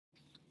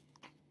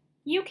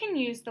You can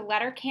use the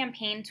letter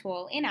campaign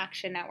tool in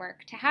Action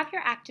Network to have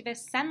your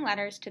activists send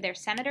letters to their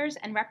senators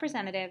and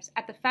representatives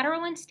at the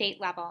federal and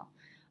state level,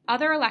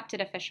 other elected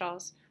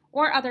officials,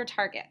 or other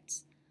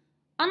targets.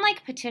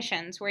 Unlike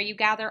petitions, where you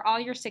gather all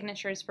your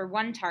signatures for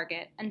one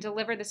target and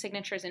deliver the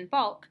signatures in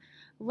bulk,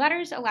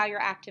 letters allow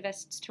your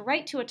activists to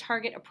write to a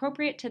target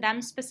appropriate to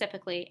them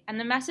specifically, and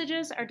the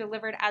messages are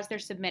delivered as they're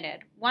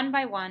submitted, one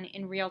by one,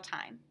 in real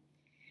time.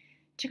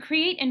 To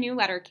create a new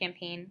letter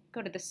campaign,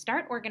 go to the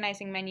Start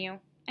Organizing menu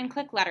and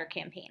click Letter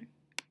Campaign.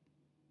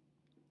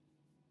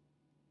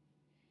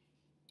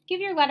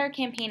 Give your letter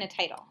campaign a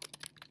title.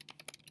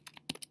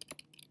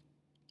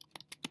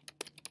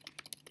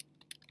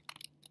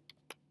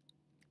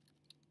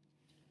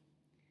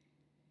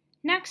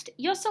 Next,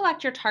 you'll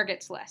select your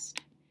targets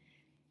list.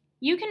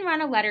 You can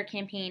run a letter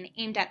campaign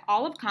aimed at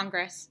all of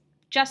Congress,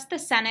 just the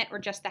Senate or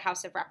just the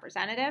House of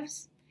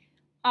Representatives,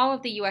 all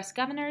of the U.S.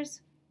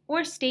 governors,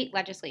 or state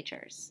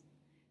legislatures.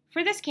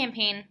 For this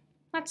campaign,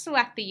 let's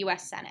select the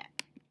U.S. Senate.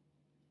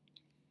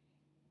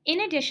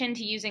 In addition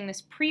to using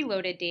this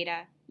preloaded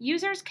data,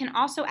 users can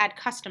also add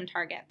custom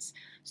targets,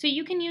 so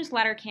you can use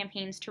letter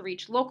campaigns to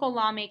reach local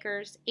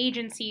lawmakers,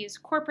 agencies,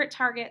 corporate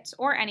targets,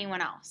 or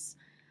anyone else.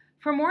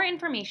 For more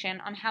information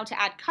on how to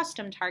add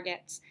custom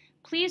targets,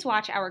 please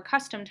watch our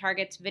Custom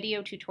Targets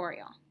video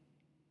tutorial.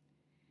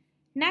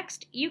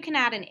 Next, you can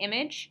add an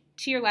image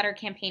to your letter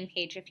campaign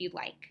page if you'd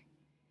like.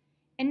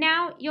 And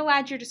now you'll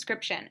add your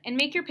description and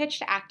make your pitch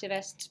to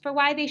activists for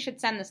why they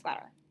should send this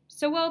letter.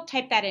 So we'll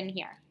type that in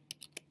here.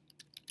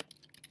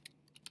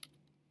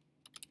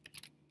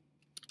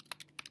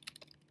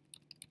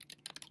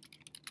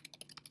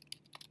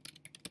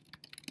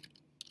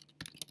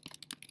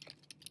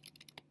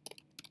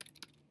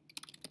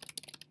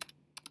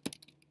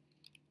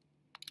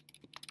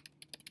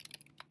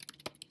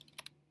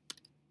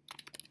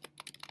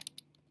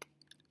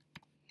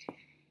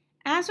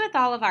 As with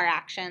all of our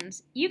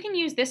actions, you can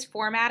use this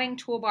formatting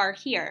toolbar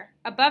here,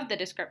 above the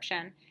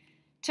description,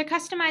 to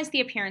customize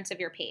the appearance of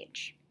your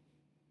page.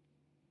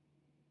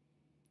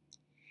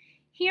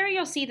 Here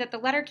you'll see that the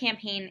letter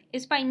campaign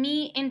is by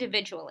me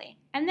individually,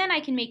 and then I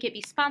can make it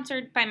be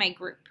sponsored by my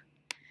group,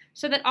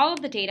 so that all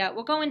of the data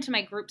will go into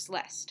my groups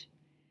list.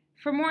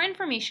 For more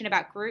information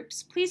about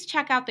groups, please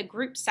check out the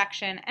Groups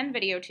section and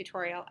video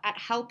tutorial at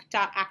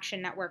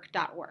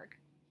help.actionnetwork.org.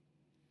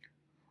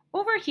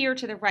 Over here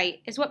to the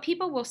right is what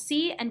people will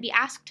see and be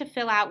asked to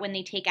fill out when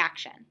they take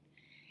action.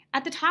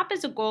 At the top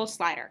is a goal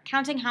slider,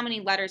 counting how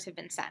many letters have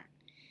been sent.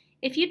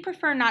 If you'd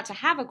prefer not to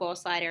have a goal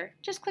slider,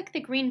 just click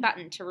the green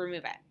button to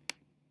remove it.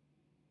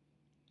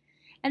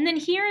 And then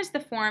here is the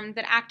form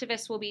that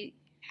activists will be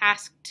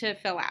asked to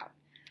fill out.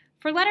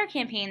 For letter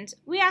campaigns,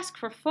 we ask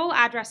for full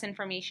address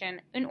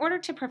information in order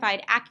to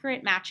provide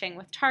accurate matching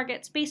with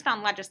targets based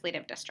on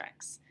legislative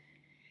districts.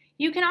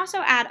 You can also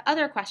add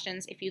other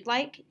questions if you'd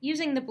like,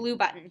 using the blue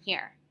button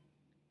here.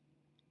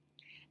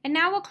 And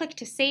now we'll click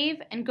to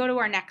save and go to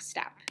our next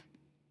step.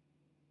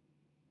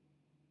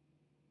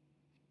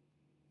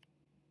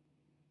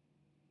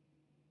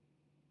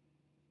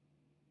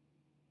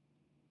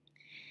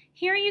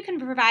 Here you can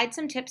provide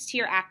some tips to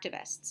your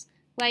activists,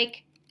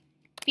 like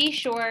be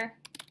sure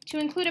to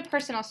include a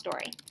personal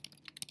story.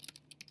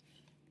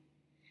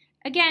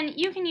 Again,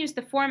 you can use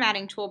the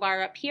formatting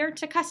toolbar up here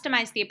to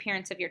customize the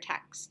appearance of your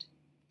text.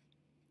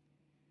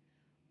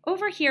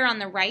 Over here on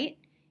the right,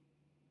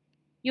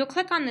 you'll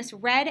click on this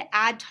red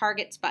Add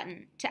Targets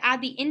button to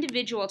add the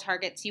individual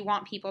targets you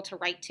want people to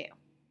write to.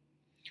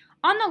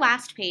 On the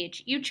last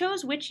page, you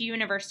chose which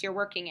universe you're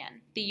working in,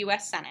 the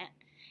U.S. Senate,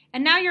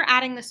 and now you're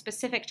adding the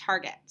specific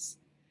targets.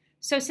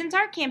 So since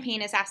our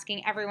campaign is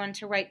asking everyone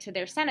to write to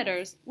their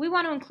senators, we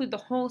want to include the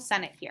whole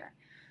Senate here.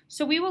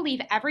 So we will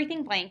leave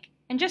everything blank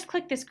and just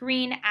click this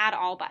green Add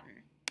All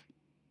button.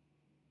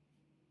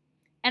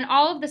 And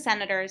all of the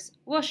senators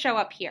will show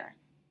up here.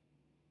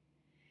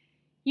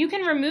 You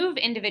can remove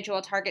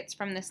individual targets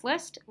from this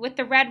list with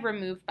the red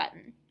Remove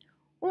button,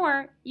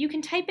 or you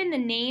can type in the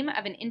name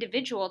of an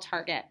individual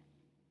target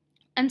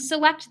and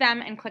select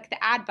them and click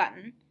the Add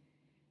button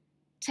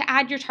to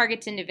add your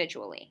targets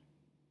individually.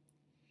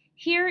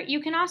 Here, you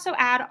can also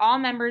add all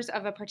members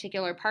of a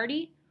particular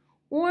party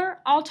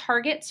or all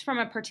targets from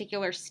a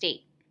particular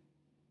state.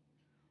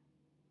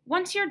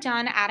 Once you're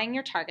done adding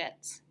your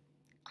targets,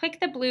 click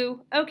the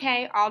blue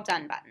OK, All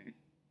Done button.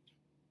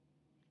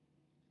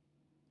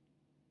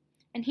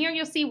 And here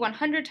you'll see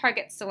 100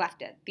 targets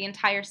selected, the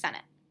entire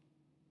Senate.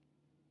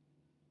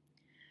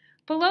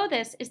 Below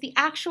this is the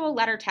actual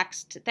letter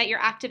text that your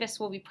activists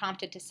will be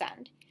prompted to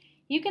send.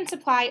 You can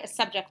supply a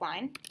subject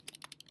line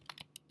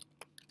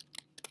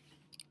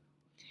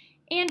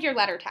and your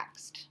letter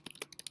text.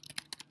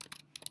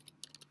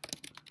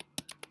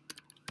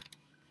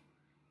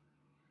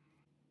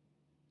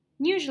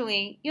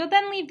 Usually, you'll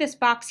then leave this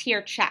box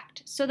here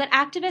checked so that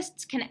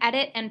activists can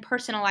edit and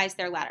personalize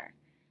their letter.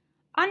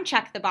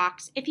 Uncheck the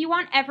box if you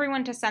want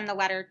everyone to send the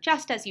letter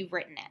just as you've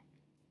written it.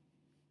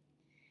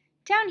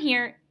 Down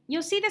here,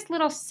 you'll see this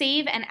little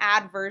Save and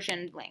Add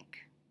Version link.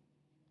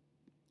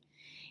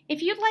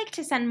 If you'd like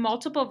to send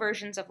multiple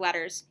versions of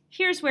letters,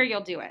 here's where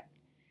you'll do it.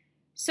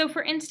 So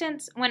for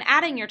instance, when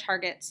adding your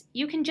targets,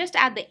 you can just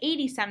add the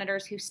 80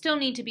 senators who still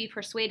need to be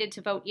persuaded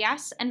to vote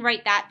yes and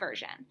write that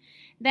version.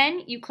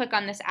 Then you click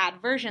on this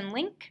Add Version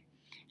link,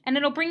 and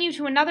it'll bring you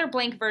to another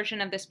blank version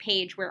of this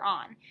page we're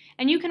on.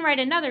 And you can write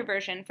another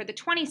version for the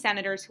 20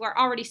 senators who are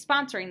already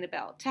sponsoring the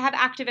bill to have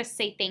activists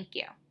say thank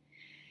you.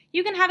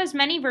 You can have as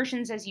many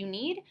versions as you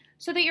need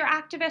so that your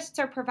activists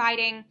are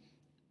providing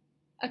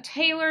a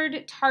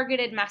tailored,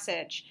 targeted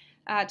message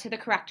to the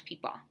correct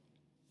people.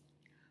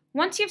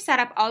 Once you've set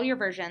up all your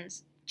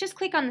versions, just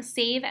click on the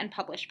Save and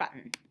Publish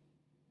button.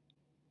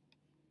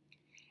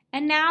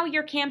 And now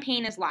your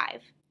campaign is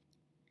live.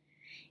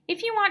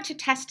 If you want to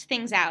test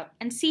things out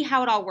and see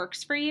how it all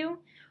works for you,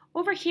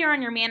 over here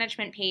on your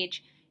management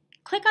page,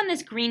 click on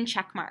this green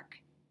check mark.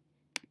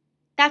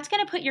 That's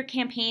going to put your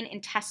campaign in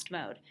test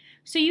mode,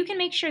 so you can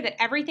make sure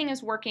that everything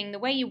is working the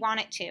way you want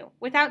it to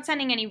without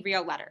sending any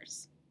real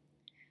letters.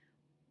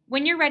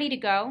 When you're ready to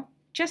go,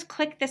 just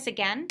click this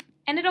again,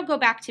 and it'll go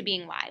back to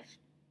being live.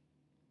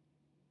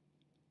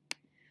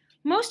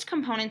 Most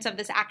components of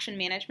this action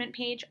management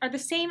page are the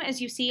same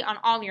as you see on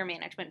all your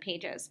management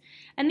pages,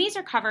 and these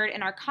are covered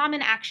in our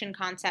Common Action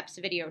Concepts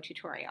video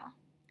tutorial.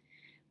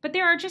 But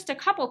there are just a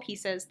couple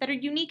pieces that are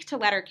unique to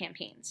letter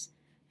campaigns.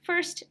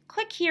 First,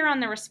 click here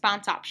on the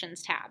Response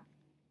Options tab.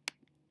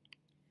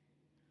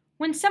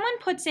 When someone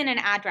puts in an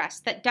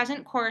address that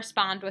doesn't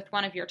correspond with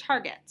one of your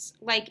targets,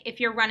 like if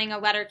you're running a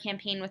letter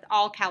campaign with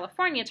all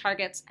California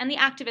targets and the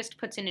activist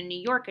puts in a New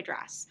York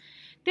address,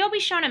 they'll be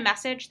shown a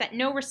message that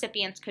no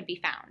recipients could be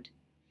found.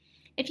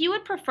 If you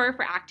would prefer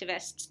for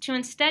activists to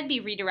instead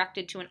be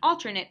redirected to an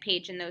alternate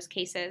page in those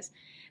cases,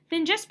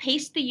 then just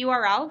paste the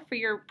URL for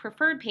your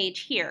preferred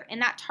page here in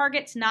that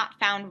Targets Not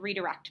Found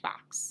redirect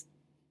box.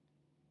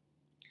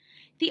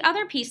 The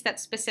other piece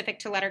that's specific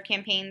to letter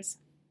campaigns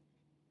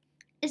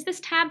is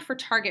this tab for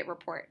Target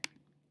Report.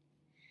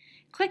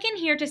 Click in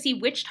here to see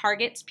which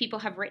targets people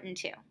have written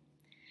to.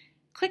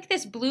 Click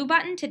this blue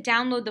button to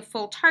download the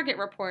full target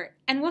report,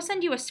 and we'll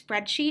send you a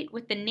spreadsheet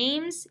with the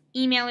names,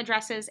 email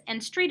addresses,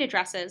 and street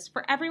addresses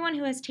for everyone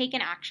who has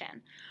taken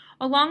action,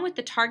 along with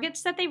the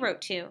targets that they wrote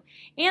to,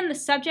 and the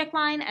subject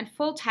line and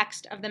full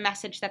text of the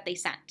message that they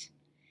sent.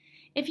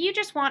 If you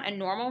just want a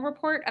normal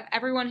report of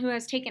everyone who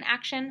has taken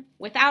action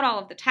without all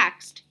of the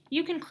text,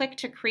 you can click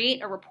to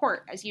create a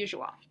report as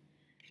usual,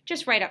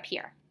 just right up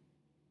here.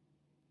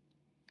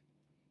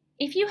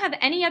 If you have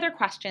any other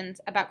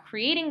questions about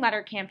creating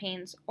letter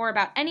campaigns or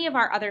about any of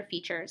our other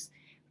features,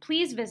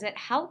 please visit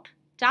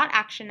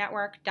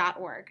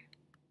help.actionnetwork.org.